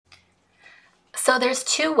So there's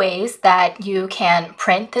two ways that you can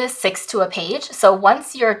print this 6 to a page. So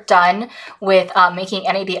once you're done with making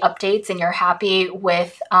any of the updates and you're happy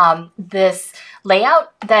with this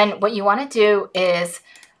layout, then what you want to do is,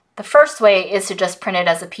 the first way is to just print it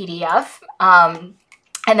as a PDF and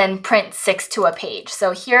then print 6 to a page.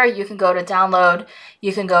 So here you can go to download,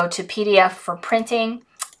 you can go to PDF for printing,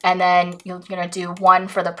 and then you're going to do one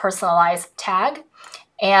for the personalized tag,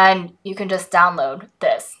 and you can just download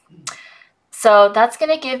this. So that's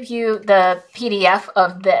going to give you the PDF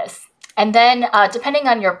of this. And then depending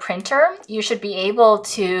on your printer, you should be able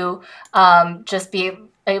to just be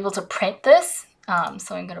able to print this.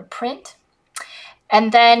 So I'm going to print.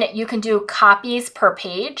 And then you can do copies per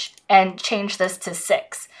page and change this to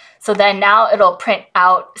 6. So then now it'll print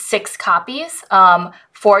out 6 copies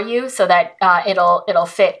for you so that it'll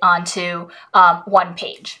fit onto one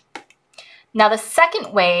page. Now the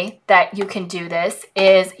second way that you can do this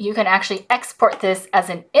is you can actually export this as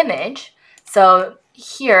an image. So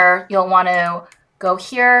here you'll want to go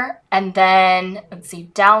here and then, let's see,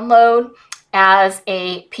 download as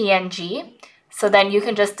a PNG. So then you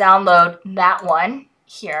can just download that one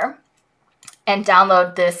here and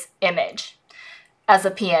download this image as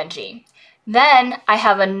a PNG. Then I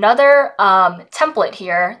have another template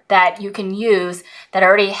here that you can use that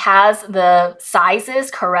already has the sizes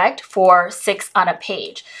correct for 6 on a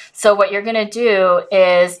page. So what you're going to do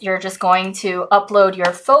is you're just going to upload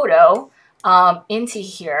your photo into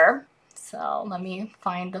here. So let me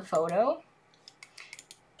find the photo.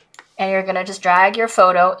 And you're going to just drag your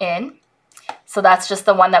photo in. So that's just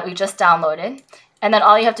the one that we just downloaded. And then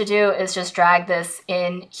all you have to do is just drag this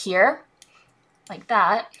in here like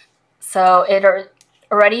that. So it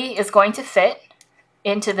already is going to fit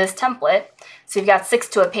into this template. So you've got 6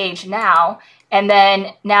 to a page now. And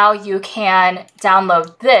then now you can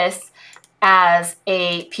download this as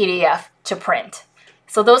a PDF to print.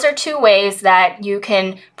 So those are two ways that you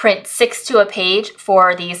can print 6 to a page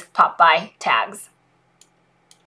for these pop-by tags.